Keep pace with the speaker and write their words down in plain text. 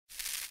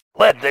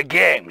Let the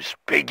games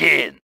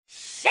begin.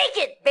 Shake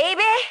it,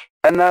 baby!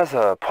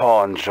 Another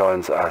pawn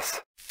joins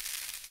us.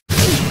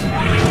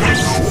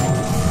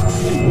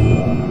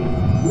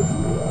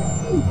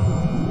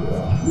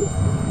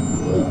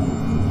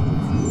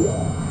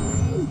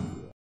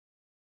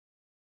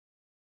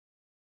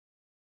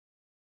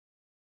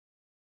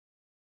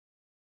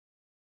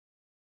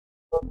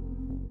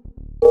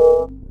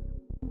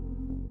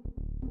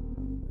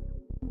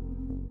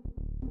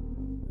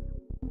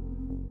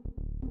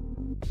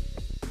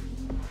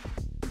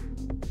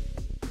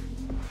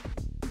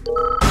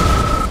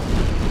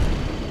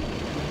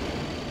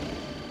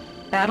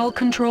 Battle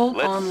control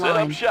Let's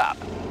online. set up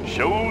shop.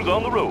 Shows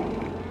on the road.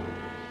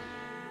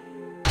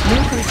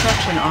 New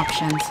construction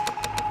options.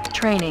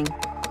 Training.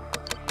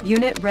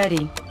 Unit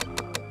ready.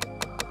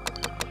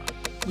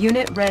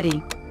 Unit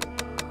ready.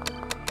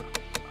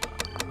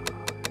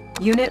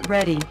 Unit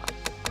ready.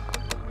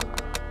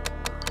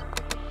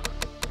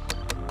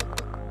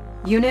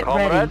 Unit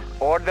Comrade, ready.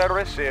 order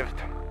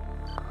received.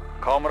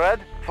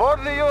 Comrade, for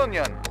the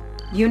Union.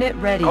 Unit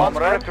ready.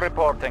 Comrade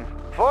reporting.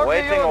 For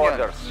waiting the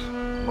Union. Orders.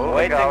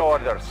 Waiting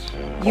orders.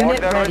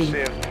 Unit order ready.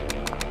 Received.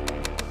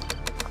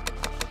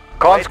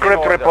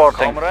 Conscript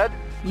reporting. Comrade.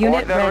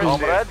 Unit order ready.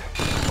 Comrade,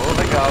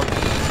 moving out.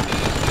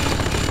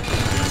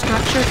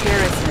 Structure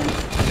garrison.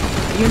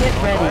 Unit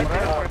ready.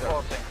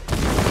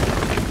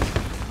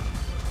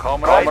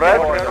 Comrade,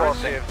 order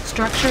received.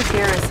 Structure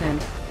garrison.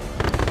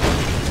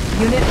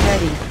 Unit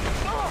ready.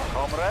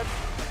 Comrade,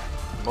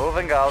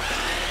 moving out.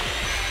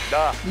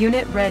 Da.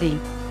 Unit ready.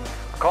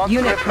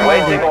 Unit Conscript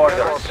waiting promoted.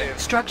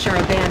 orders. Structure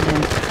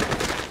abandoned.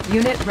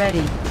 Unit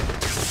ready.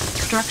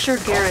 Structure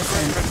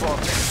garrison.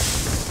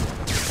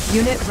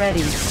 Unit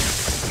ready.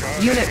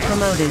 Unit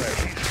promoted.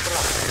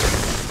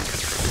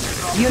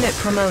 Unit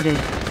promoted.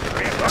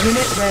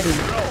 Unit ready.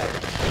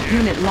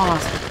 Unit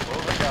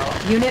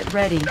lost. Unit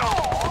ready.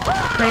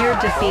 Player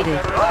defeated.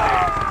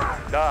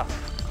 Da.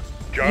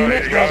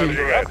 Unit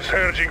ready.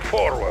 Surging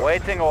forward.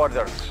 Waiting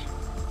orders.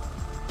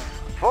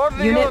 For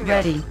the Unit Union.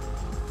 ready.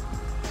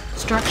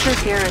 Structure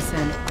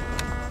garrison.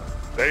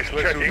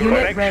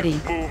 Unit ready.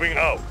 Moving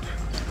out.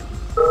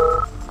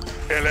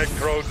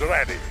 Electrodes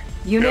ready.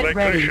 Unit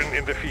ready. Electrician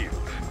in the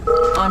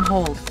field. On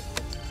hold.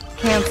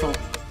 Cancel.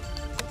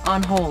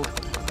 On hold.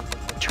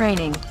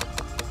 Training.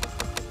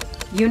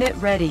 Unit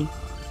ready.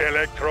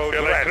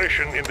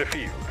 Electrician in the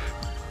field.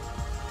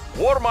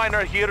 War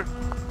miner here.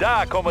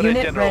 Da, Commandant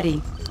Unit General.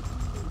 ready.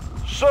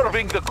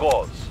 Serving the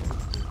cause.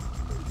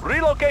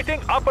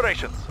 Relocating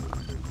operations.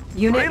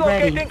 Unit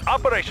ready. Relocating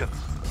operations.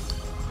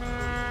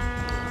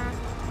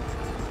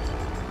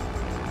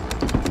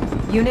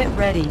 Unit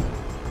ready.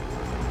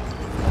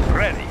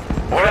 Ready.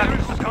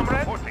 Orders,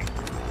 comrade.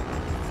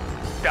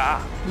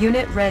 Da.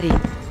 Unit ready. Making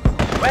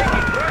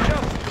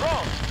Russia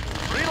strong.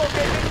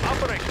 Relocating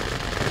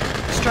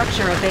operations.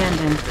 Structure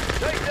abandoned.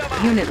 Take them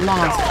out. Unit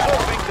lost.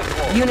 Serving the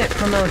cause. Unit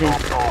promoted.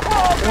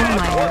 Ore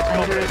miner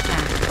under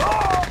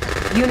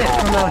attack. Unit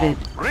promoted.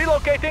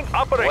 Relocating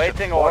operations.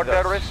 Waiting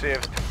order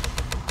received.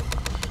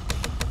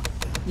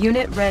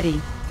 Unit ready.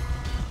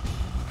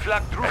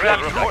 Flag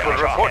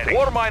report.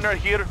 War miner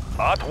here.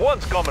 At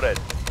once, comrade.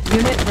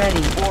 Unit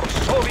ready. For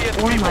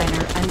Soviet Ore people.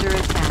 miner under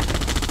attack.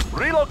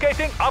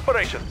 Relocating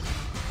operations.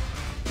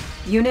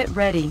 Unit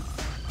ready.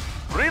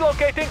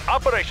 Relocating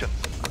operations.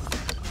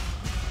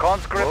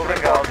 Conscript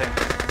reporting.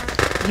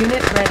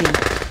 Unit ready.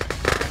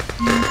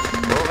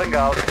 Moving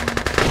out.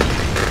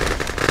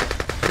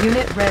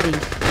 Unit ready.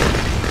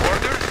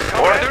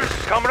 Orders,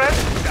 comrade.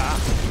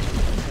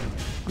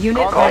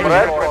 Unit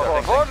Comrade,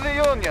 ready. for the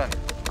Union.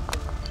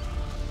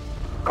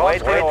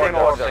 Waiting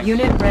orders.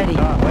 Unit ready.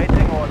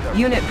 Waiting orders.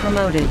 Unit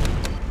promoted.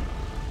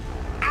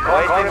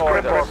 Waiting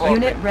orders.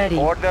 Unit ready.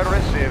 Order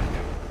received.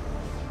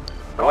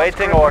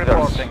 Waiting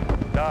orders.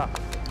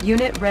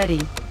 Unit ready.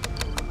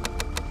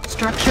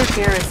 Structure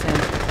garrison.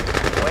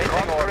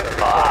 Waiting orders.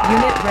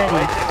 Unit ready.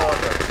 Waiting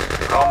orders.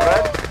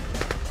 Comrade,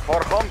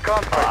 for home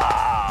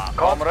country.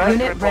 Comrade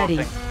Unit reporting.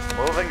 ready.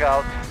 Moving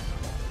out.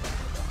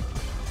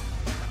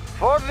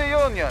 For the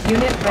Union.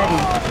 Unit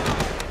ready.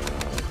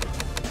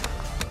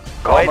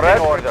 Comrade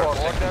orders.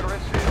 Order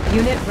received.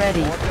 Unit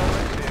ready. Order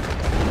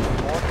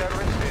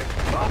received.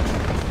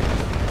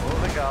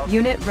 Moving out.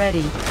 Unit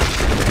ready.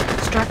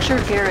 Structure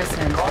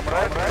garrison.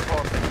 Comrade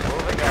reporting.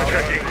 Moving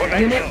out.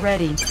 Unit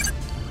ready.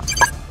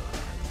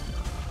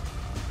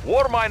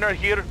 War miner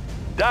here.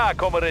 Da,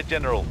 Comrade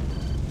General.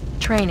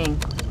 Training.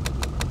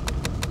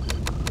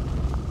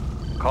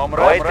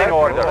 Comrade waiting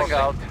orders. Moving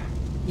out.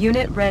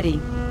 Unit ready.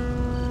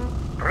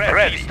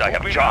 Ready, I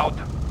have job.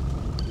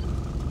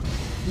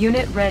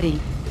 Unit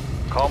ready.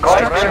 Comrade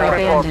Structure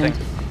reporting. abandoned.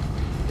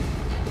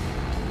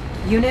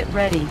 Unit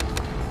ready.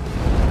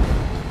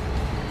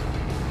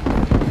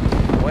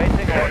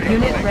 Waiting orders.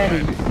 Unit ready.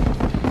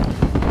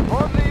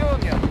 For the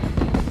Union.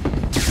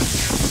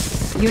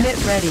 Unit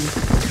ready.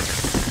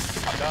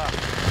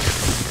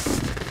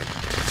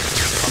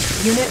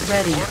 Unit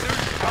ready.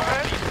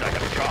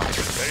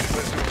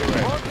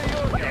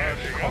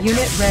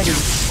 Unit ready.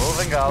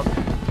 Moving out.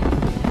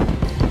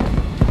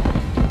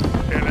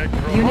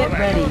 Unit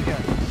ready.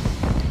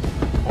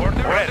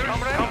 Order ready,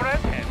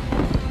 comrade.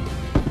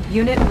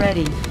 Unit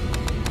ready.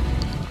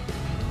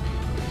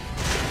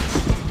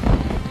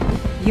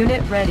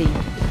 Unit ready.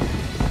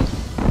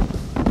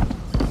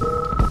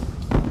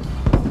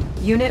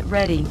 Unit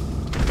ready.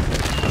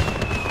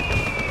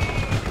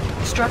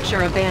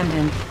 Structure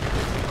abandoned.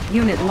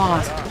 Unit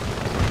lost.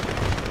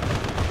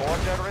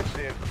 Order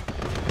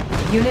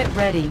received. Unit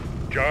ready.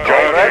 Charging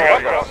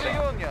up. For the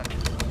Union.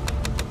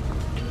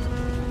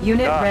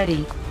 Unit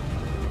ready.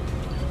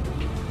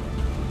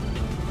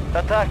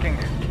 Attacking.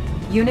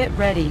 Unit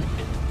ready.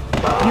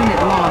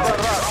 Unit lost.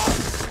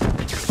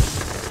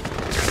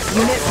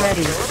 Unit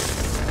ready.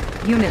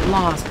 Unit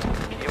lost.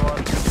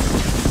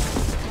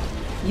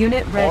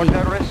 Unit ready.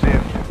 Order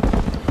received.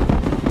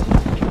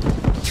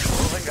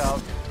 Moving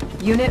out.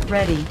 Unit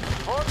ready.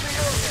 For the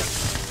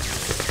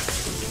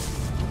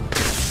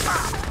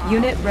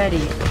Unit ready.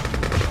 Union.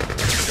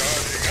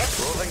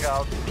 Moving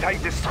out.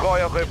 Tank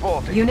destroyer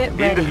reporting. Unit In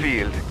ready. the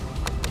field.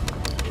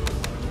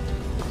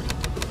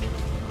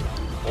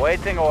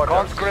 Waiting orders.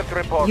 Conscript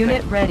reporting.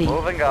 Unit ready.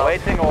 Moving out.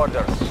 Waiting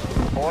orders.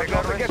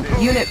 Order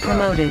received. Unit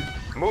promoted.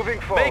 Moving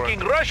forward. Making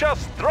Russia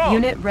strong.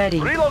 Unit ready.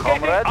 Relocating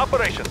Comrade.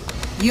 operations.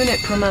 Unit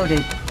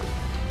promoted.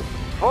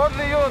 For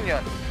the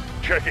Union.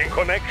 Checking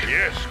connection.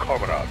 Yes,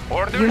 comrade.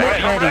 Order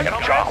Unit ready.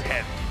 Job.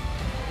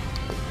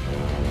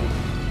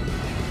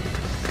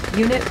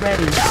 Unit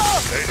ready.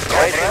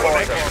 Waiting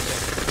orders.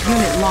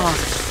 Unit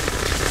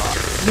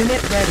lost.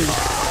 Unit ready.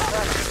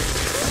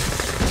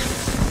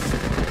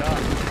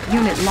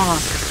 Unit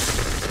lost.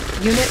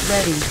 Unit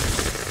ready.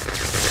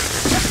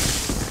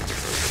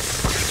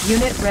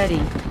 Unit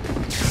ready.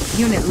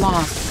 Unit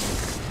lost.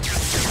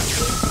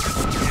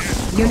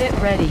 Unit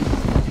ready.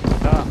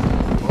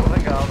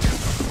 Moving out.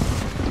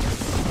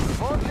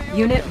 For the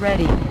Unit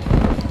ready.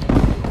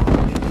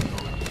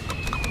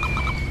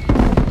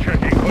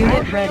 Checking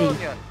Unit connection. ready.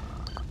 Union.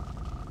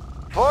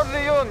 For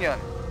the Union.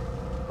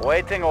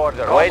 Waiting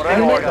order.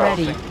 Unit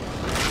ready.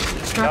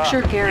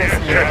 Structure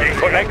garrison. Checking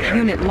connection.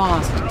 Unit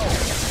lost.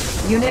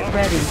 Unit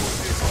ready.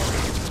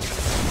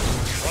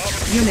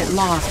 Unit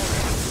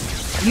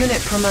lost.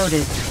 Unit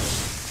promoted.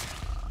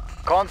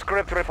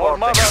 Conscript reporting. For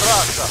Mother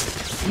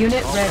Russia.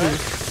 Unit ready.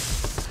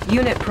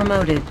 Unit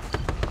promoted.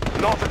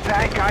 Not a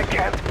tank I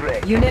can't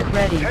break. Unit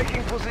ready.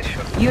 Taking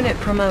position. Unit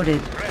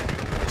promoted.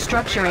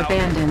 Structure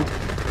abandoned.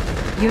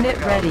 Unit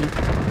ready.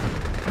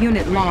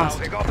 Unit lost.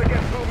 They gotta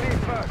get through me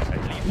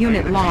first.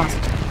 Unit lost.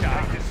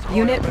 Tank destroyer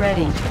Unit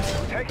ready.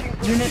 Taking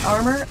Unit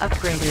armor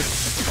upgraded.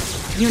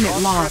 Unit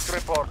lost.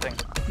 Conscript reporting.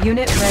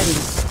 Unit ready.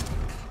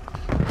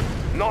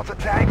 Not a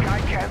tank I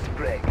can't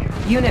break.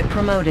 Unit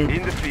promoted.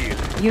 In the field.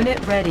 Unit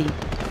ready.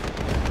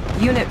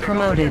 Unit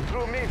promoted. Get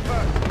through me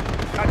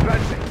first.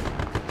 Advancing.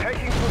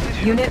 Taking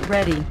position. Unit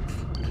ready.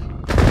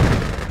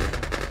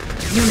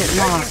 Unit Taking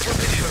lost.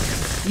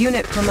 position.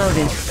 Unit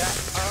promoted.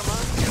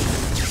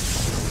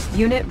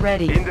 Unit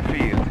ready. In the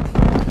field.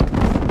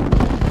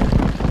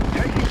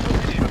 Taking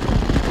position.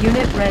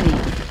 Unit ready.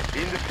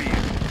 In the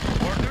field.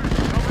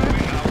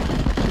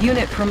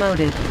 Unit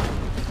promoted.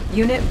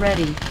 Unit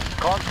ready.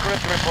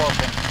 Conscript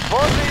reporting.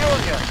 For the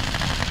Union.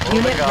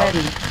 Unit Moving out.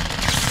 ready.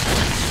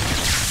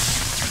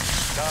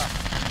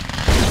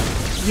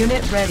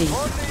 Unit ready.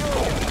 For the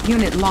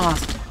Union. Unit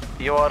lost.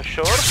 You are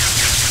sure?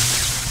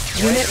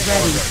 Unit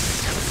ready.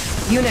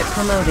 Unit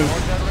promoted.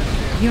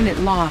 Unit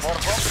lost. For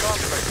home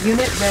country.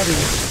 Unit ready.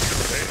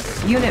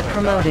 Unit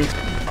promoted.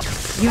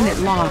 Unit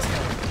lost.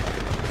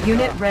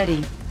 Unit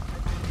ready.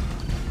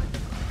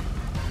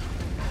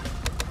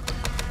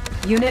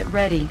 Unit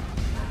ready.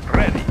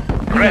 Ready.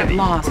 Unit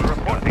lost.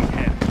 Reporting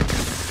head.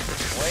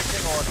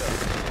 Waiting order.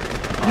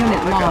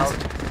 Unit lost.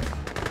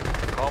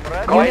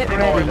 Comrade. Unit Waiting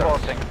ready. order.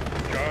 Reporting.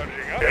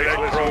 Charging up.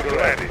 Electrode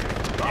ready.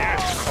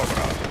 Yes,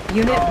 comrade.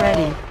 Unit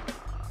ready.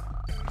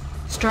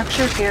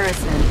 Structure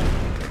garrison.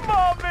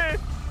 Mommy!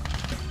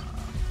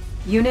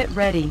 Unit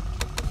ready.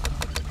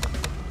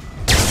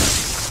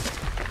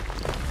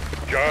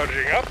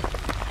 Charging up.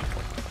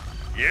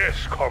 Yes,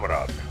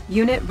 comrade.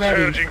 Unit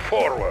ready. Surging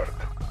forward.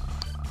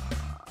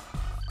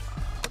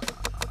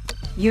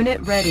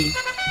 Unit ready.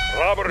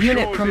 Rubber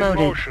Unit shoes promoted.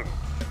 in motion.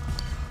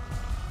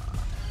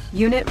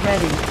 Unit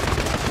ready.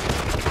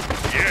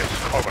 Yes,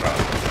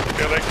 comrade.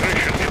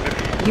 Electrician in the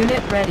field.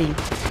 Unit ready.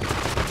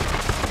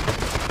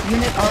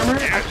 Unit armor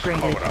Yes, upgraded.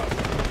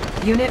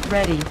 comrade. Unit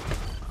ready.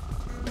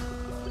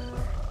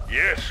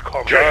 Yes,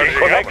 comrade. Checking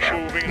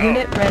connection. Moving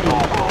Unit out. ready.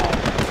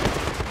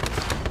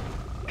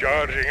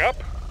 Charging up.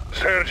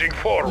 Surging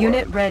forward.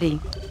 Unit ready.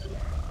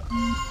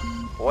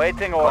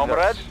 Waiting orders.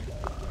 Comrade.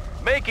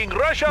 Making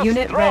Russia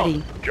Unit strong.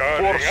 ready.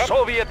 Charging up.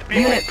 Soviet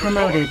people. Unit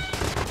promoted.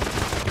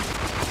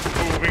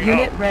 Moving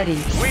Unit out.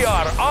 ready. We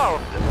are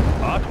armed.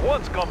 At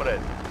once, comrade.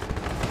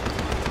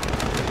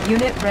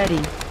 Unit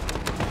ready.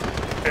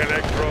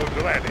 Electrodes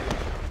ready.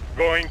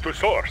 Going to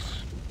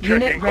source.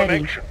 Unit Checking ready.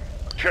 connection.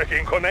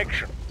 Checking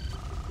connection.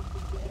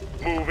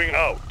 Moving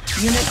out.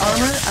 Unit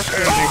armor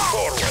Surging upgraded.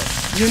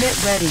 forward. Unit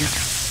ready.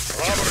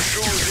 Rubber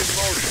shoes in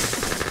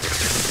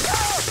motion.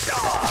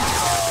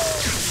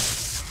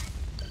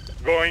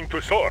 Going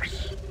to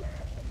source.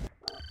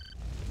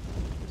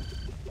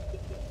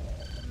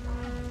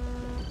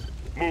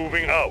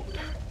 Moving out.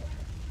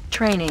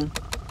 Training.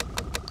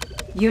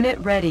 Unit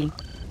ready.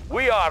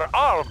 We are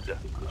armed,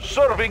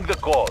 serving the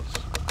cause.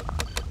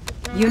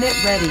 Unit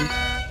ready.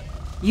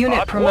 Unit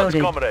At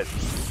promoted. once, comrade.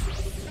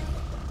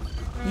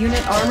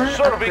 Unit armor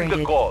Serving the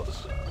upgraded.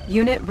 cause.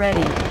 Unit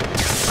ready.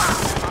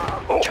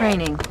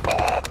 Training.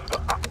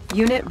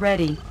 Unit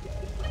ready.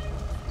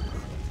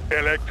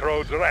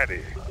 Electrodes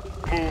ready.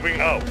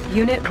 Moving out.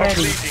 Unit ready.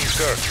 Completing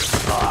search.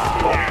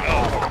 Moving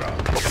out.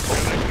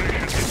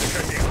 Electrician is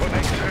checking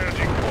connect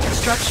surging force.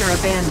 Structure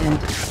abandoned.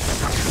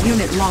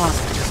 Unit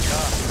lost.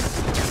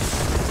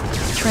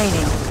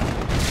 Training.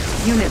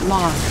 Unit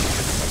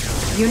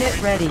lost.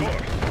 Unit ready.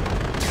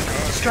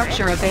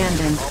 Structure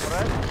abandoned.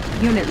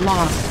 Unit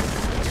lost.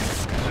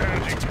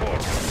 Surging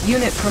force.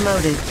 Unit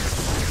promoted.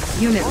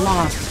 Unit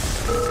lost.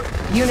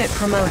 Unit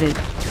promoted.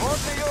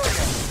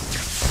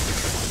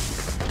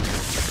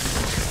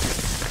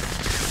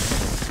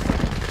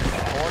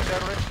 Order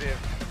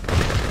received.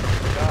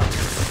 Done.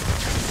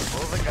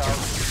 Moving out.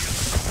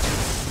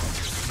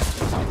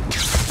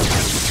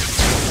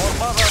 For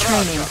Mother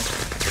Training.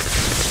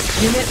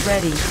 Russia. Unit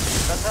ready.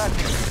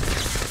 Attacking.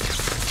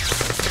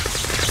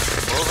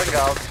 Moving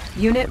out.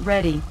 Unit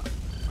ready.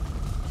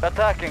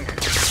 Attacking.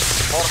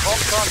 For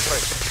home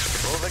country.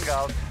 Moving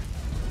out.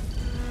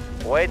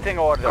 Waiting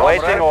orders.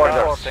 Waiting orders.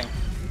 Reporting.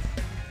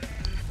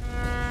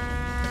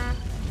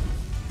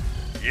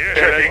 Yes,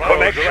 Checking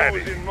electrodes connection.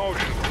 ready. In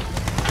motion.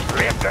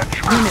 Let that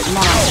Unit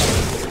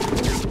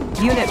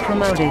lost. Unit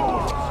promoted.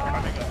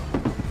 Coming up.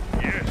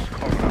 Yes,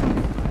 comrade.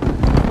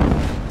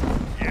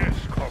 Yes,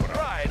 comrade.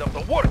 Pride of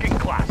the working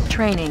class.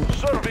 Training.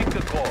 Serving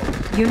the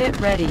cause. Unit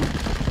ready.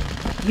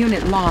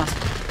 Unit lost.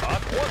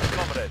 At once,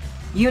 comrade.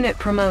 Unit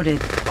promoted.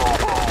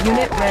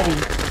 Unit ready.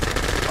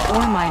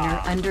 Ore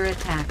miner under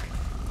attack.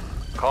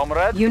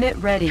 Comrade. Unit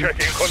ready.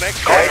 Checking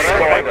connection.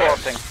 Comrade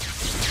reporting.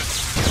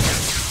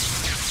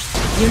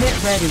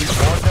 Unit ready.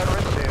 Order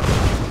received.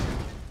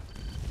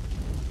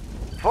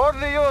 For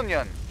the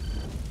Union.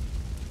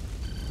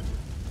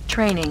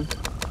 Training.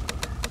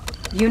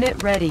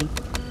 Unit ready.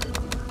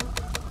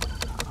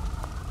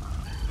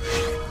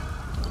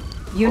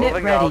 Unit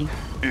Moving ready. out.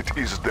 It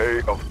is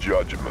day of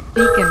judgment.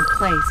 Beacon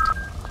placed.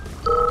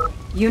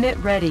 Unit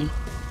ready.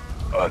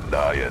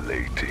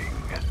 Annihilating.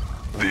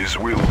 This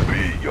will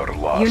be your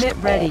last Unit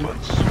ready.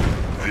 moments.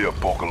 The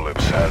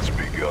apocalypse has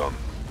begun.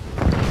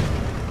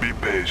 Be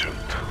patient.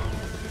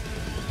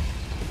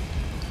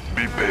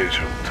 Be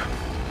patient.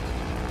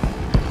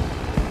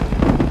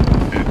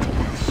 It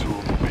will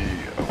soon be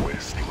a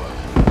wasteland.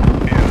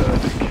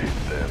 Eradicate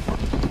them.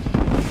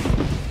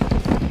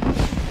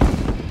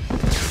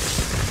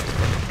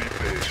 Be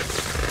patient.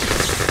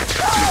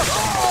 It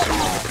will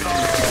soon be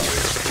a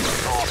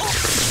wasteland.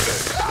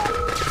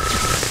 Excellent.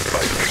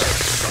 I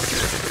cast a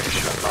deadly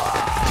shadow.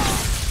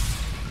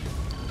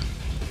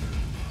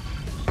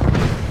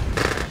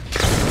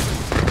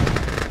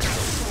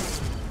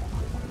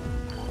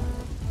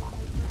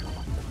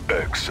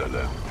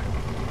 Excellent.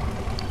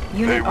 They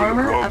Unit will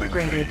armor run in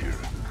upgraded. fear.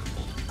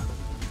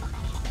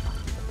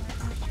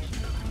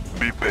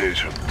 Be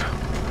patient.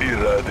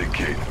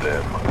 Eradicate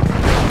them.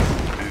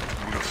 It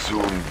will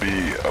soon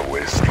be a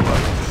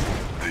wasteland.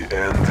 The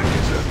end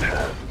is at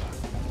hand.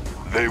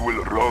 They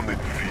will run in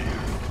fear.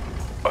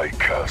 I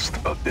cast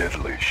a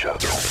deadly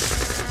shadow.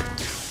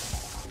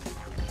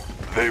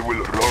 They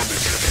will run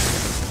in fear.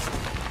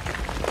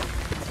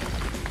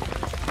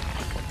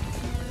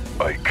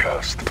 I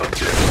cast a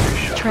deadly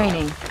shadow.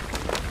 Training.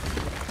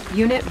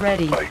 Unit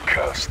ready. I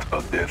cast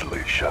a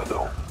deadly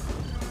shadow.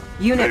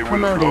 Unit They will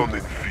run promoted.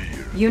 in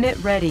fear. Unit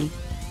ready.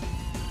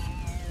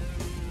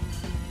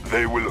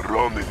 They will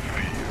run in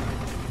fear.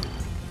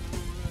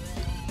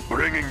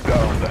 Bringing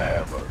down the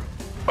hammer,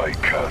 I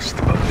cast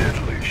a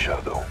deadly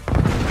shadow.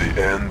 The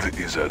end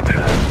is at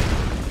hand.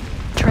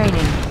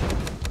 Training.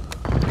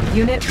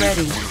 Unit It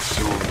ready. will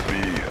soon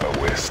be a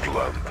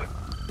wasteland.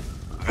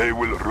 They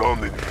will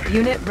run in fear.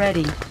 Unit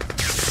ready.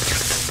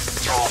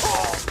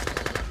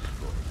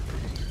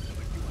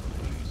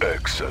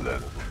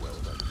 Excellent.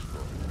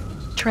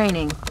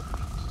 Training.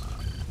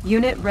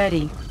 Unit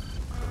ready.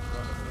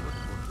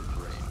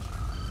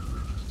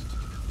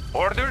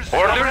 Orders,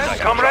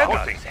 comrade.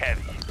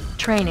 Heavy.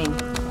 Training.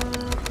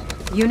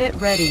 Unit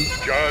ready.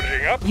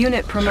 Charging up.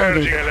 Unit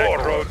promoted. Surging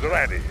electrodes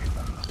ready.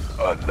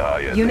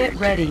 Annihilating. Unit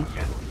ready.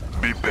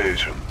 Be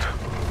patient.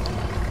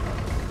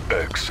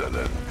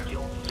 Excellent.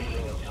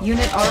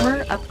 Unit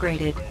armor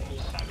upgraded.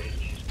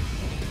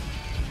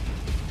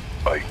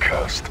 I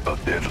cast a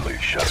deadly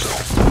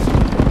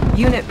shadow.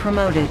 Unit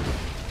promoted.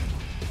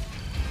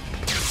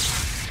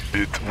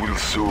 It will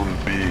soon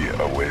be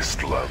a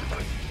wasteland.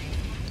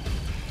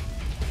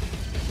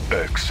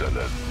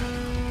 Excellent.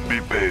 Be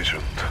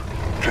patient.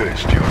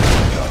 Taste your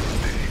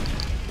brutality.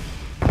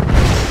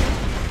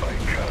 I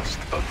cast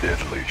a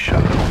deadly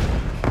shadow,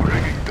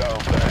 bringing down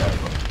the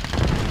hammer.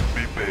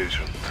 Be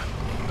patient.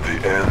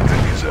 The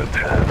end is at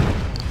hand.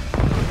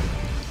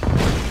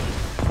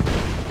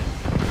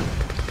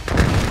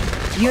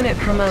 Unit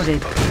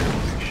promoted.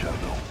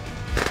 Shadow.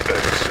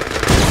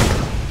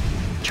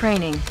 Excellent.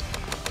 Training.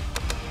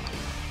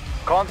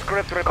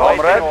 Conscript reporting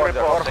order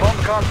for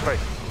home country.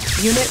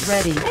 Unit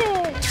ready.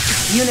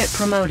 Unit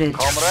promoted.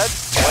 Comrade,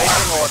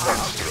 waiting order.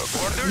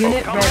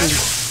 Unit ready.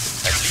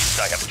 At least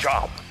I have a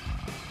job.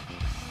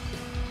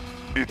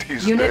 It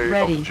is Unit day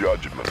ready. of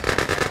judgment.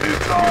 It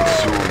will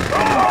soon be.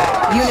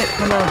 Unit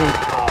promoted.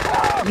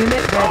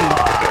 Unit ready.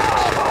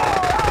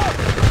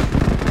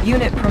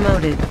 Unit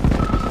promoted.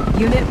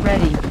 Unit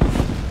ready.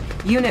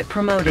 Unit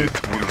promoted.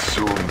 It will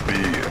soon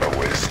be a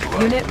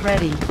wasteland. Unit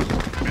ready. Be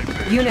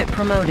patient. Unit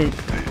promoted.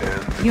 The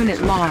end Unit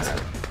is at lost.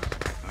 hand.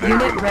 They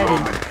Unit will ready.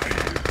 run in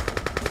fear.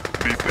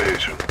 Be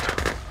patient.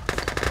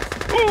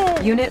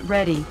 Unit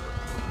ready.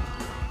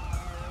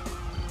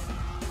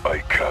 I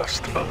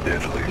cast a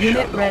deadly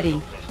Unit shadow.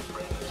 ready.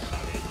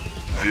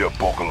 The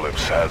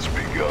apocalypse has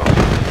begun.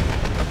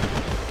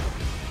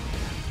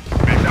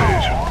 Be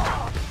patient.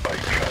 I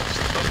cast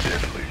a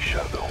deadly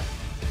shadow.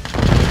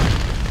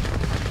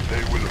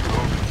 They will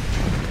run in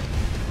fear.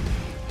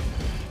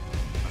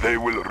 They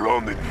will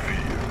run in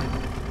fear.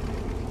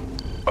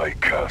 I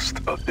cast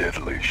a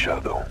deadly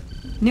shadow.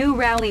 New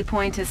rally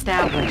point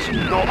established.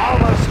 No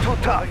hours too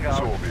tough.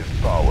 Soviet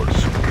power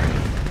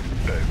supreme.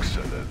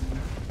 Excellent.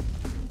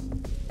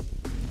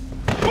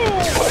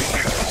 I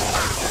cast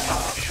a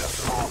deadly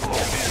shadow.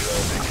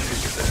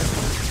 Eradicate them.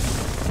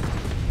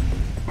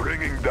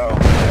 Bringing down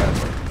the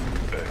hammer.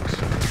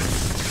 Excellent.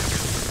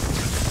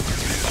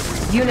 This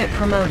will Unit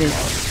promoted.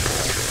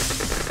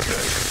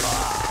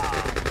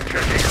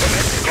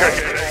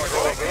 Checking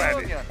electrodes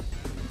ready.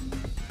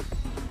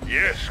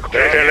 Yes,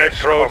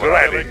 electrodes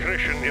ready.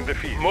 Electrician in the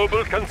field.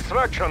 Mobile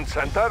construction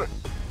center.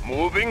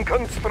 Moving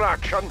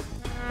construction.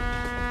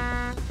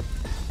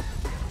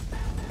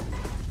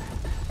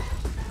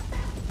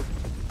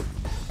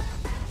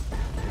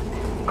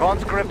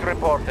 Conscript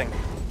reporting.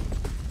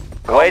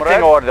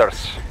 Waiting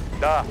orders.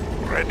 Da.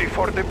 Ready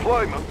for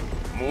deployment.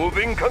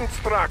 Moving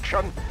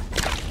construction.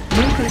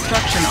 New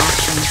construction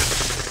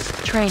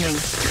options. Training.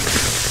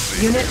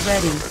 Unit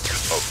ready.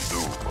 of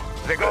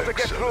doom. They got to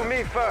get Excellent. through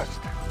me first.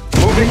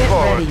 Unit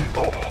ready.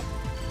 Oh,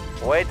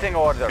 Waiting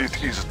orders.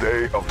 it is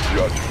day of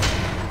judgment.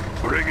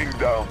 Bringing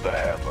down the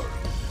hammer.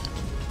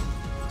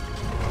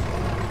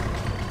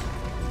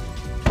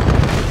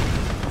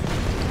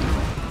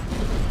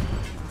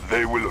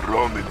 They will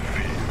run in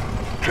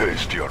fear.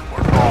 Taste your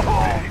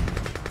mortality.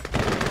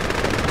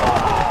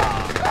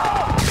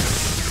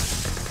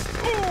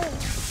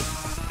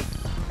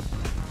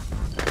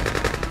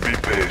 Be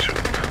patient.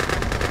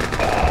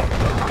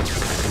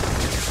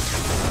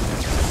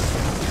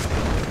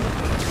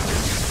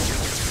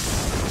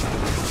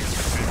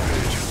 Be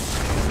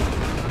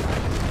patient.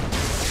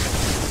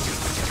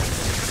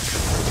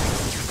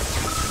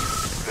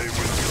 They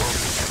will run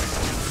in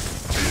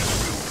fear.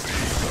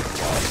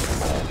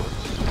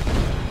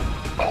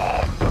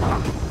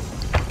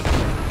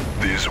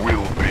 This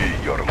will be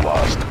your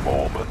last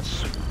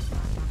moments.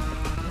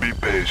 Be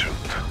patient.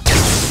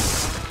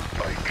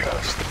 I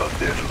cast a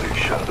deadly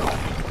shadow.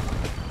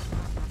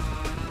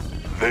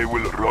 They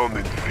will run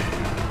in fear.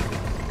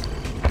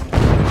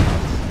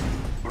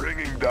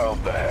 Bringing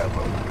down the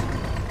hammer.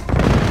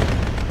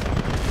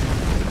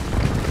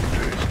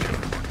 Taste your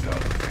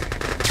brutality.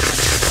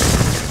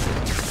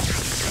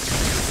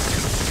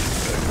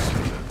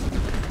 Excellent.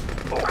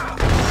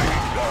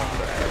 Bringing down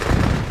the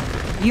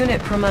hammer.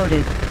 Unit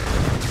promoted.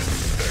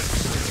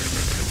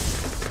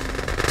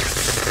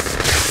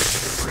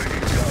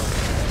 Bringing down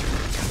the hammer.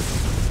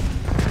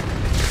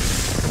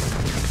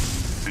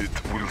 It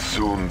will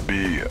soon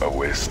be a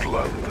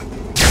wasteland.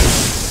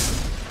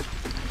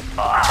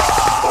 I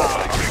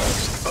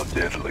cast a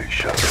deadly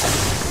shadow.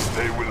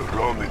 They will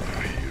run in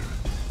fear.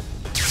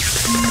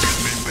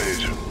 Be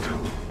patient.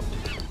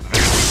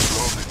 They will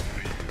run in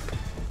fear.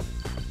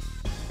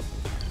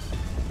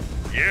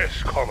 Yes,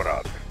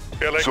 comrade.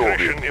 Electrician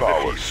Soviet in the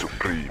power field.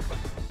 supreme.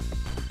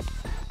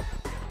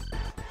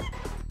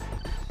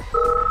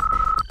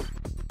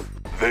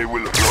 They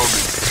will run in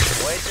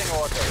fear. Waiting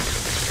orders.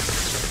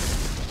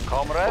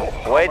 Comrade,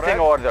 Oh, waiting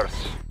orders.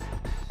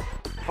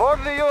 For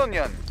the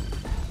Union.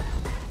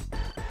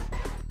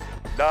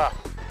 Da.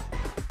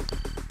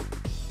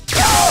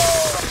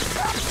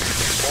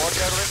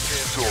 Order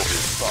received.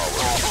 Soviet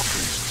power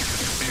supreme.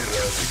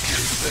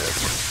 Eradicate them.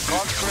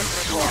 Conscript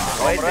report.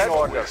 Soon Waiting be a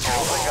orders.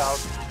 wasteland. Moving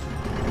out.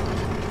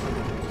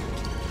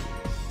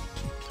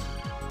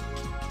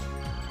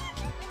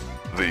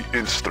 The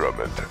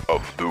instrument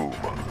of doom.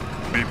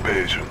 Be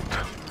patient.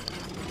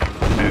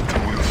 It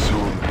will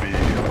soon be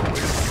a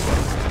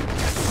wasteland.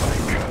 I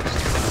cast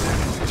a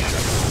deadly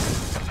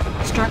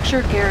shadow.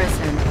 Structure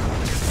garrison.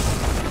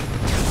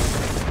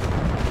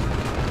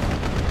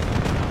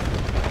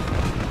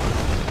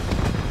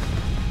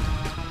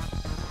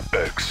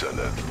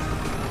 Excellent.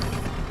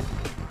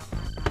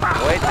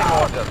 Waiting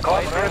orders.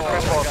 Conscript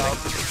reporting.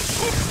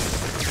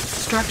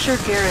 Structure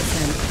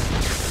garrison.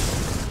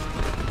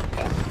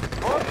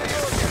 For the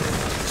Union.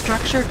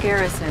 Structure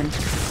garrison.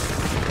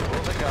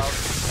 Moving out.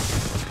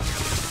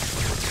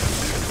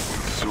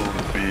 It will soon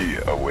be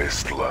a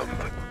wasteland.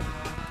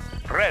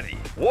 Ready.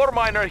 War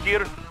miner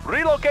here.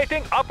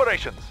 Relocating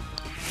operations.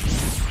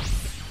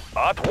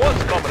 At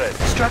once, comrade.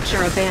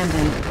 Structure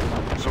abandoned.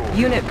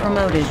 Unit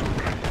promoted.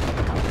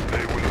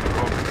 They will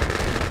run.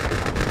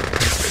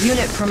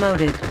 Unit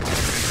promoted.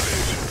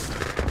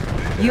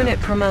 Unit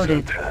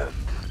promoted.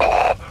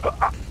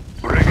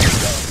 Bring it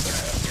down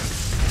there.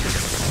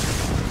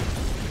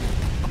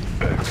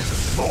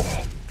 Excellent.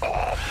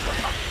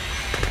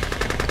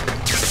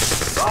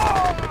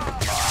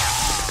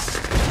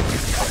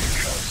 I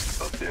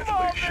cast a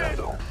deadly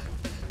shadow.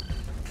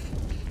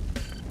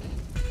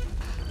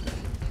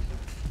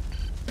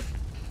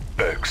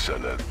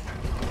 Excellent.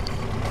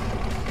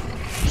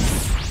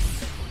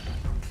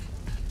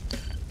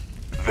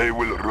 They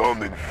will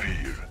run in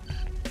fear.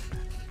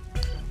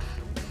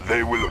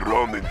 They will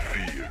run in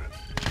fear.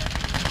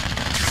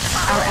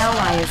 Our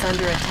ally is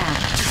under attack.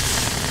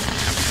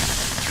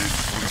 It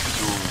will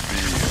soon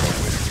be a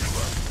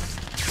wasteland.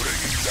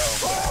 Bringing down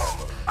the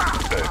hammer.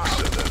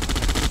 Excellent.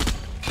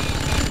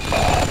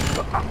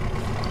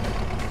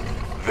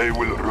 They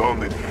will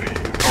run in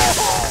fear.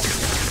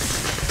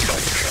 I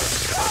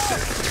cast a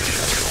deadly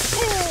shadow.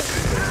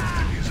 The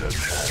end is at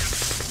hand.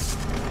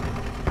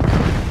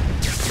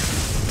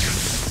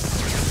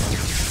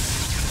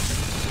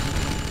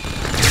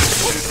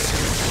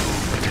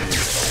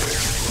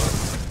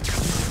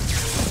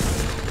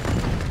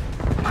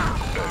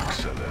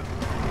 Excellent.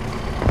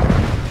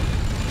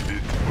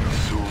 It will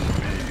soon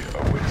be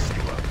a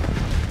wasteland.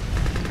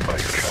 I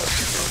cast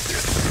a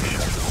deadly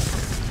shadow.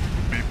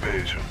 Be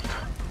patient.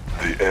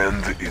 The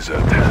end is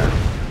at hand.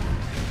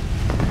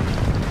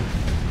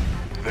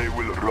 They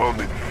will run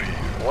in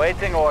fear.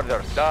 Waiting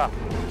orders. Stop.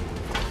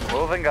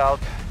 Moving out.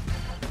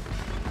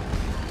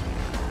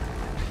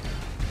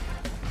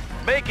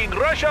 Making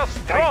Russia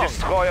strong.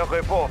 Destroyer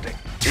reporting.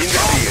 In the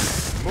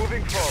field.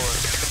 Moving forward.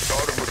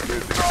 Start with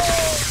building.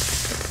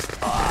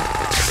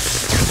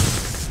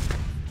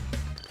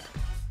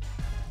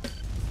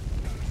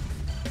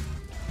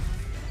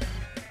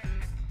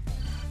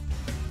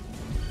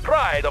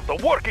 Pride of the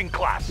working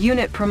class.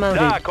 Unit promoted.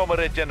 Da,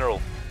 comrade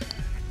general.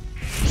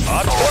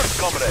 At once,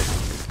 comrade.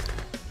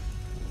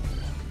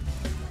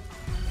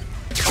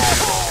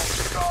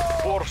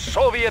 For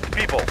Soviet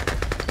people.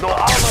 No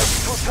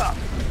armor's too tough.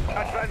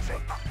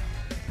 Advancing.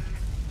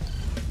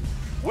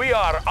 We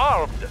are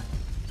armed.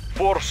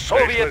 For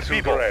Soviet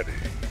people. Ready.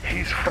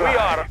 He's We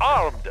are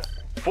armed.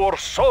 For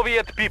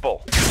Soviet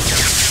people.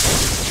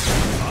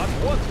 At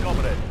once,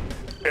 comrade.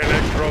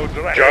 Electrodes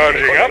ready.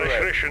 Charging up.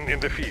 Electrician in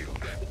the field.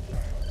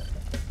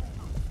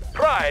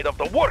 Pride of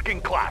the working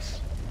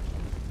class.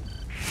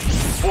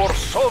 For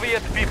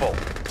Soviet people.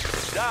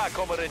 Da,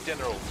 comrade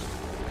general.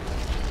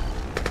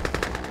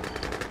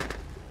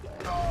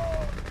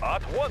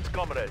 At once,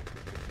 comrade.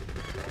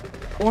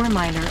 Ore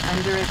miner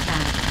under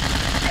attack.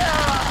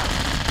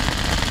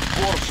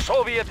 For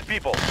Soviet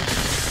people.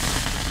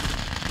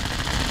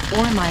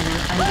 Ore miner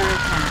under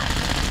attack.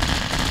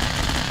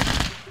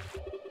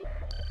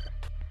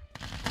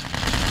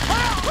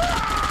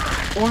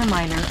 Ore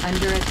miner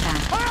under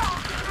attack.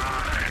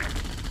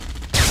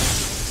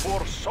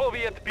 For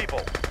Soviet people.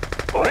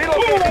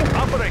 Relocating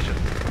operation.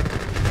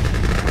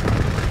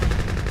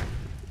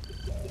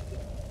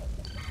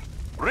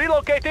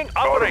 Relocating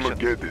operation.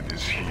 Armageddon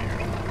is here.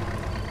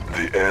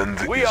 The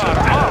end We is are at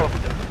hand.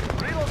 armed.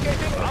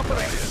 Relocating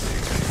operation.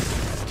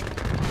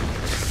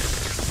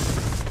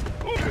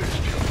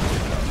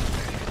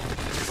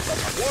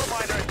 War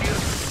miner here.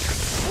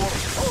 For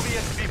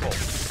Soviet people.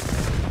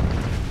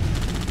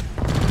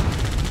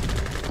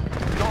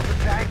 Not the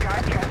tank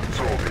I can.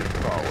 Soviet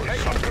power.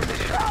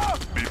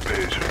 Be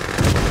patient.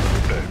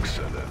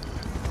 Excellent.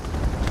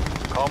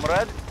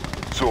 Comrade.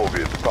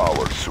 Soviet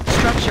power super.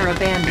 Structure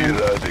abandoned.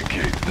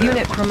 Eradicate them.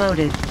 Unit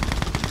promoted.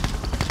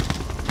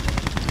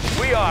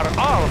 We are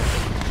armed.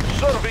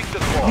 Serving the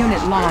cause.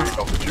 Unit lost.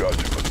 Of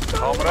judgment.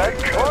 Comrade.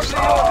 Cast For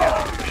the a order.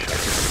 deadly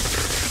shadow.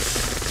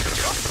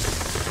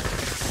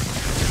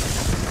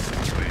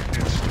 The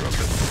instrument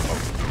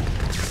of doom.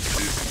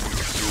 It will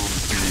soon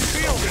be a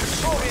Fielding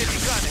Soviet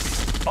economy.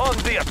 On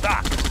the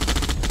attack.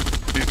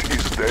 It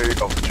is day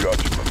of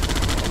judgment.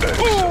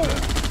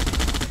 Excellent.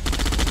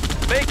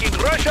 Making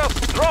Russia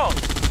strong.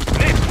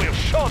 This will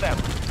show them.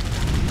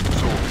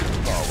 Soviet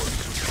power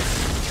super.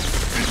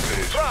 Be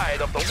patient.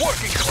 Pride of the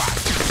working class.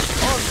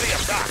 On the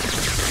attack.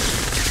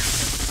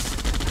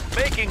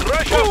 Making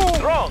Russia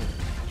strong.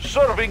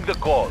 Serving the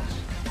cause.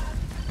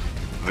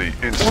 The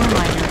Ore instrument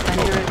miner of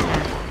under doom.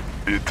 attack.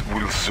 It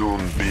will soon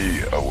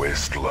be a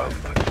wasteland.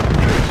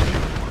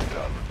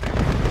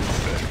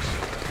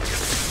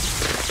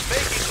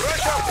 Making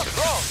Russia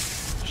strong.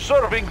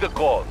 Serving the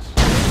cause.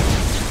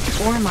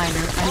 Ore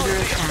miner On under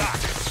the attack. attack.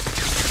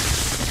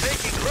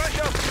 Making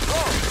Russia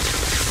strong.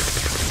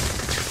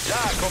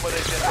 Da,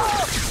 comrade general.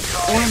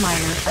 Ore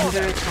miner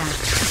under attack.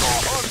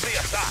 On the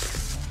attack.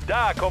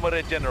 Da,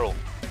 comrade general.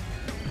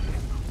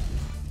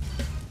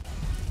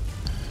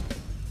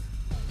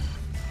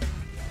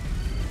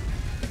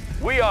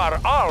 We are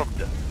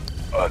armed.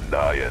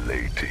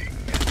 Annihilating.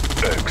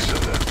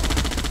 Excellent.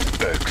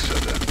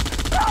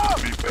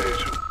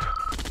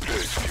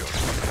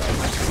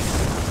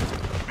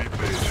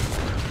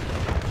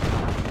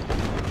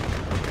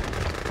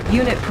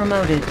 Unit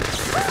promoted.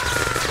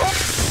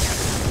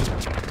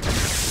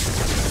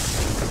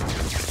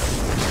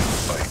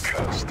 I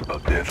cast a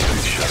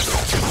deadly shadow.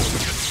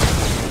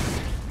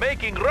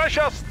 Making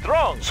Russia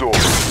strong. Sword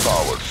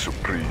power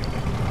supreme.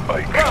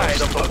 I Pride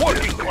cast of the a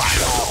working deadly class.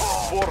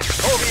 shadow. For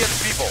Soviet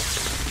people.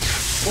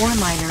 Ore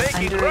miner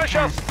Making under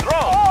Russia attack.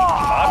 strong.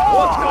 At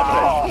once,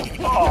 comrade.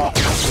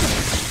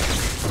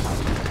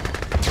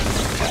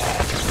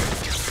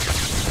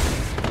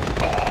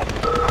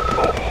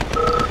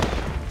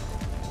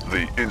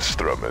 The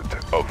instrument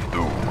of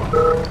doom.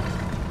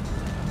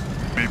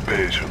 Be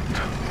patient.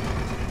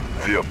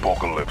 The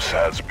apocalypse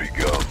has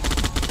begun.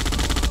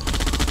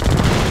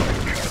 I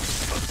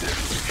cast a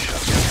deadly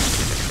shadow.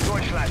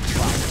 Deutschland.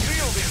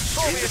 Shielding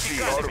Soviet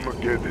economy.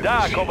 Armageddon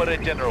Da, is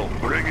Comrade General.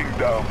 bringing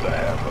down the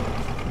hammer.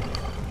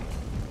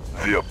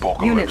 The Unit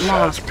apocalypse has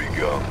lost.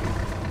 begun.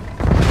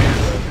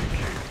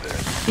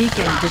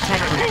 Beacon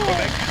detected.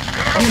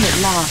 Unit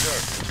lost.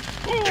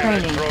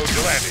 Training.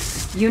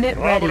 Unit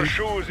Rubber ready.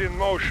 shoes in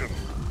motion.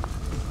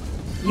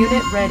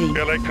 Unit ready.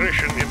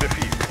 Electrician in the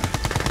field.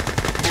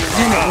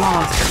 Unit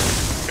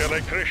lost.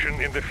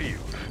 Electrician in the field.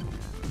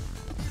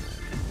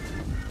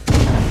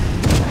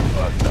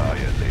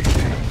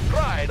 Annihilating.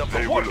 Pride of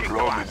They the will working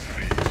roam in class.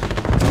 peace. The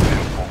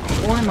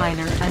apocalypse Ore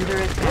miner under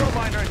Ore attack.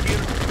 miner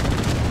here.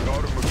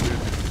 Armageddon.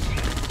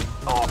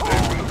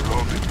 They will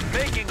roam in peace.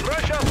 Making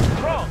Russia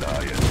strong.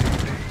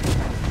 Annihilating.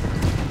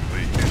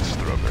 The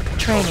instrument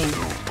Training. of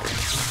doom.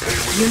 They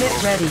will Unit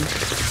roam ready.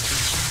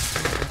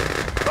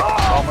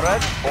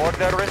 Comrade,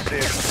 order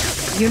received.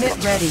 Unit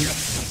ready.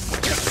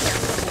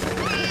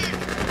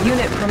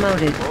 Unit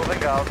promoted.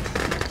 Moving out.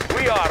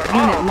 We are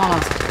Unit armed.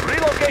 lost.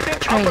 Relocating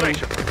Training.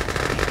 operation.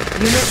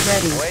 Unit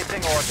ready.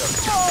 Waiting order.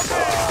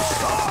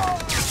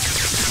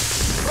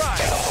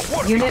 Pride of the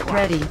working Unit class.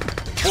 ready. For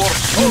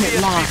Unit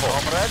Soviet lost. people.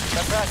 Comrade,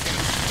 attacking.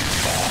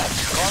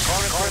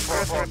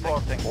 Conscript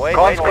reporting. Waiting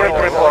Conscript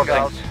order. reporting.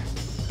 Out.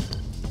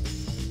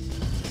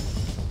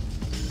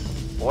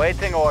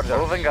 Waiting order.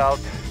 Moving out.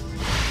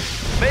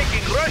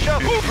 Making Russia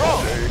in the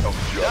strong. day of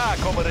Da,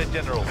 judgment. Comrade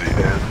General. The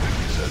end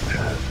is at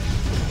hand.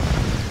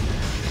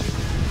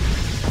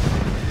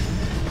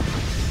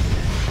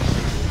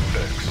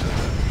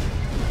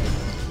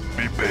 Excellent.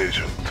 Be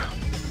patient.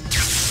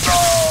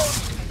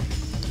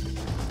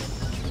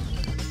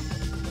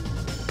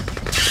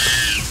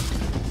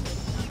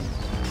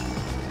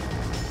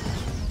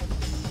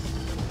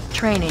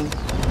 Training.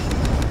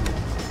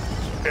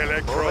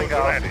 Electrode Moving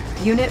out. ready.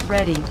 Unit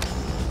ready.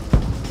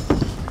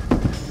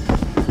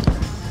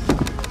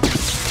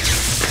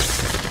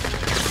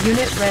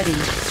 Unit ready.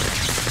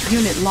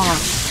 Unit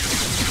lost.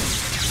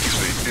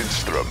 The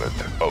instrument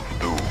of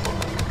doom.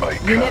 I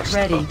Unit cast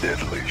ready. a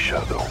deadly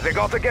shadow. They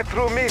got to get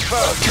through me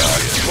first.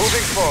 Annihilate.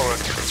 Moving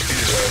forward.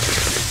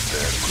 Eradicate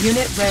them.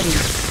 Unit ready.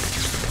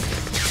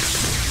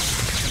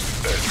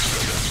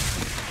 Excellent.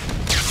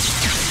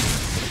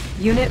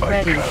 Unit I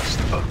ready. cast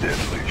a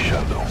deadly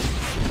shadow.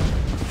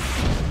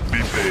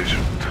 Be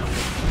patient.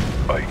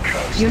 I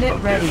cast Unit a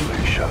ready.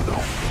 deadly shadow.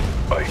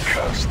 I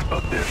cast a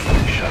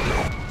deadly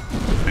shadow.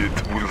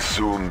 It will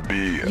soon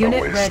be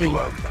Unit a ready.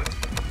 wasteland.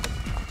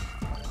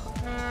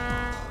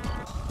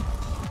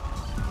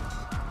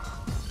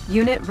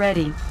 Unit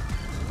ready.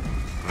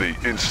 The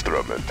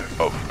instrument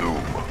of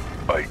doom.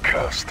 I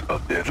cast a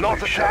deadly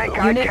Not a shadow. tank,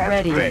 I Unit can't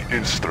ready. break. The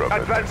instrument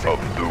Advancing. of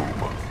doom.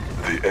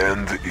 The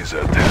end is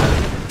at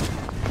hand.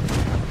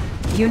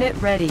 Unit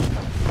ready.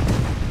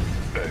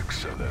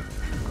 Excellent.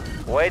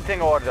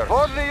 Waiting order.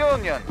 For the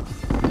Union.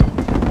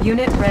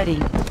 Unit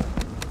ready.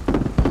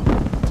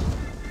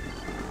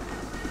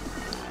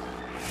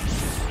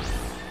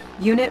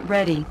 Unit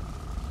ready.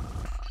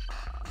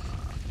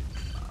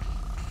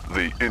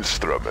 The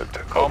instrument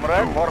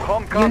Comrade, of for doom.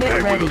 home Unit country.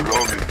 They ready. will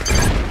roam in.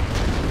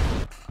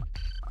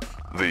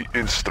 The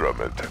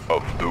instrument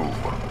of doom.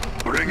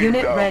 Bringing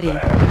Unit down ready. the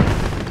hammer.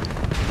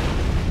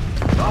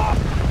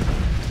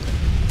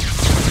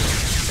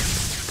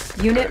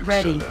 Unit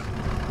ready. Excellent.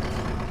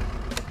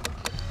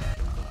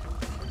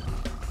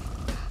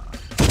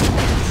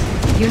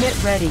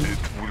 Unit ready. It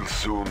will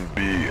soon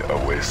be a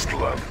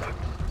wasteland.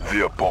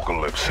 The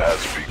apocalypse has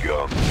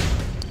begun.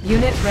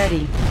 Unit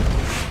ready.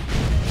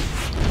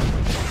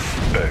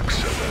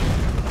 Excellent.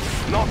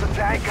 Not a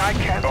tank, I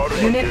can't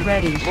break. Unit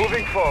ready.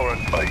 Moving forward.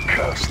 I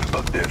cast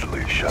a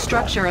deadly shadow.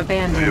 Structure The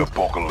abandoned.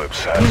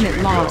 apocalypse has Unit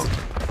begun. lost.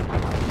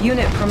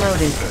 Unit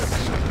promoted.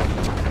 Excellent.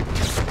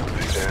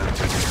 The end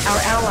is Our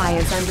ally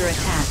is under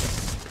attack.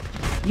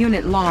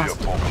 Unit The lost.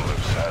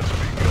 apocalypse has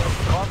begun.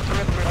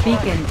 Conscript reporting.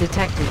 Beacon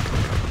detected.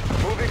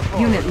 Moving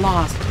forward. Unit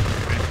lost. Be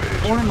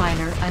patient. Ore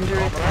miner under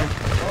attack.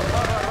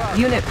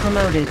 Unit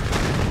promoted.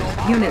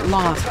 Unit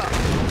lost.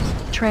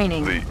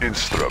 Training. The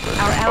instrument.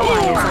 Our of ally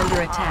is doom.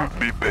 under attack.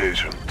 Be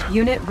patient.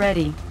 Unit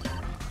ready.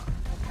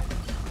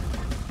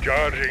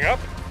 Charging up.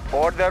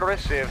 Order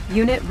received.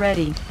 Unit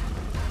ready.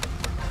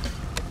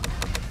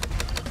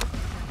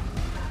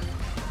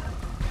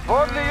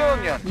 For the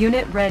Union.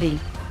 Unit ready.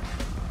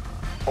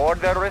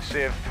 Order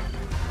received.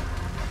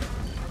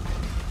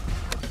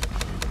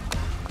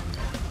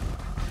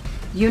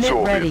 Unit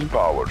Soviet ready.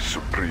 power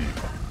supreme.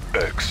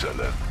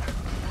 Excellent.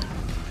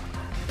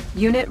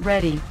 Unit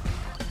ready.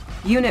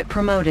 Unit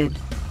promoted.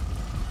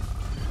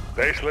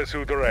 Baseless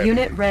suit ready.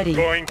 Unit ready.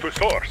 Going to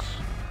source.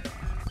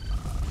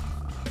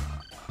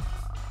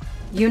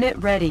 Unit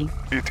ready.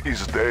 It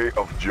is day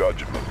of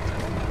judgment.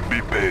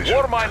 Be patient.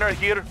 War miner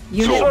here.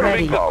 Unit Soviet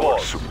ready. power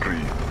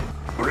supreme.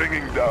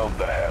 Bringing down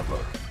the hammer.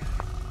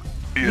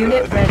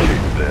 Unit ready.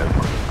 Eradicate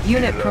them.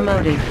 Unit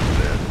promoted.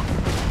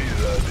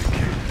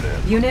 Eradicate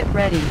them. Unit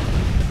ready.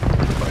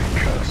 I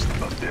cast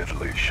a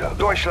deadly shadow.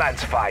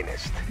 Deutschland's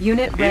finest.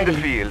 Unit In the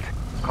ready. field.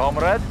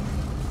 Comrade,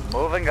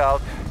 moving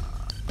out.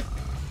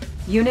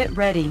 Unit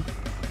ready.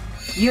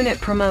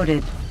 Unit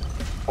promoted.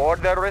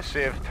 Order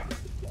received.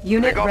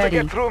 Unit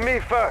ready. through me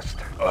first.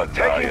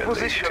 Taking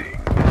position.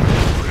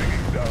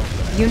 Bringing down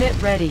the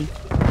Unit ready.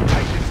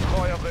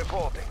 Destroyer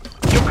reporting.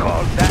 You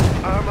call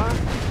that armor?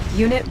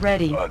 Unit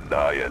ready.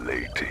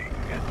 annihilating.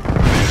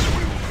 This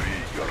will be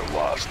your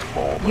last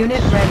moment.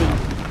 Unit ready.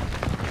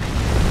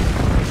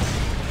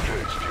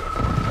 Taste your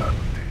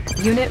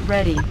mortality. Unit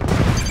ready.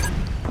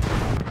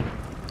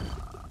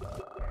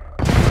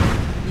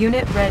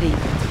 Unit ready.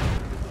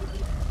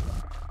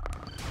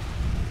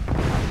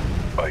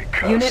 I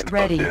cast Unit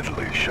ready. a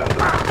deadly shadow.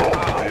 The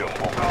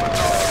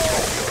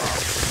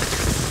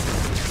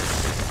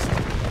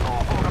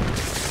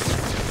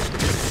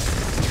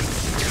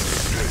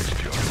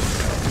Taste your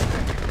mortality.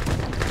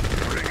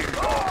 Bring it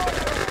on.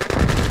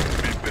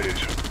 Be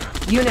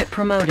patient. Unit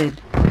promoted.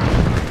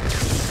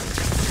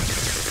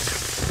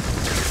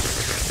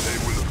 They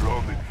will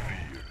run in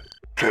fear.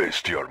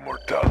 Taste your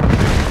mortality.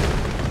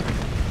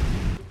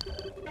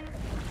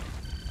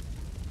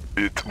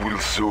 It will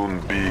soon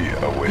be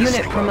a wasteland.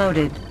 Unit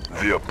promoted.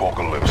 The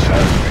apocalypse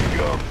has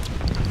begun.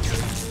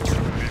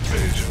 Be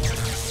patient.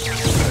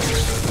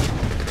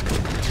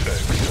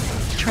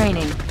 Excellent.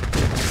 Training.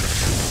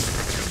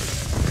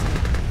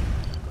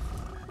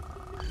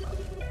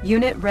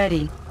 Unit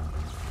ready.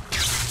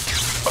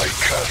 I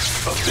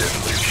cast a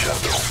deadly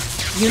shadow.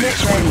 Unit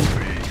This ready. will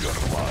be your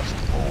last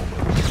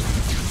moment.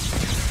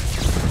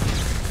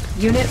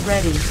 Unit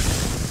ready.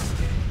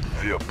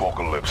 The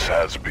apocalypse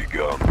has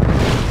begun.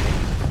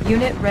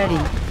 Unit ready.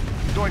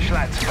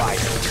 Deutschland's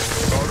finest.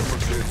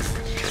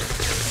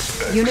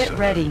 Unit Excellent.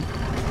 ready.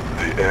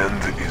 The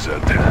end is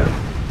at hand.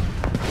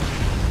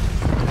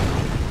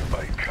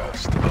 I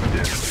cast a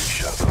deadly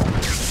shadow.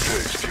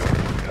 Taste your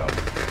mortality.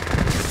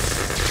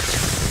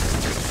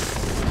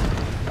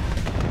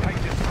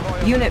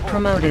 Unit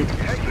promoted.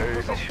 Day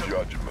of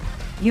judgment.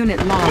 Unit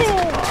lost.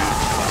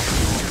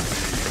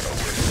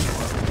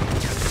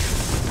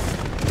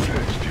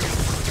 Taste your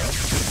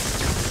mortality.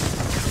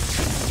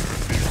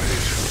 Be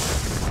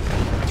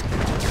patient.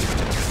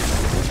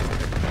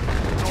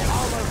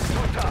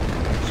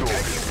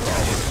 Soviet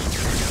power.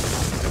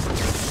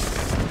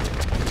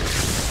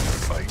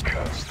 I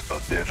cast a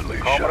deadly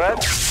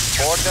Comrade,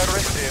 shadow. order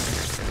received.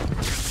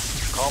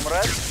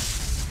 Comrade?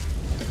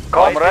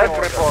 Comrade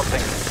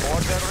reporting.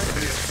 Order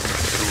received.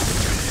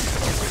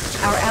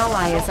 Our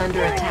ally is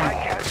under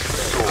attack.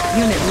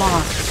 Unit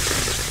lost.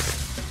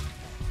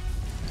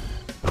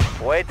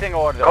 Waiting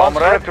order.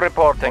 Comrade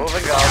reporting.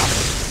 Moving out.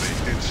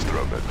 The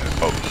instrument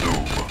of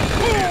doom.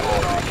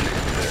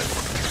 Eradicate them.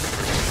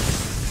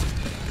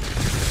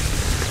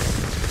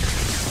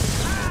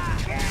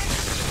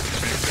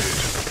 Be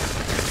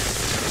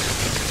patient.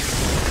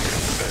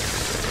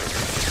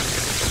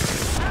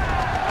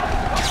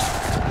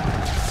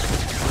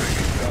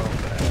 Bringing down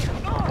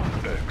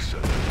that.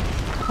 Excellent.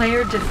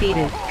 Player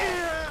defeated.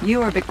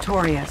 You are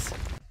victorious.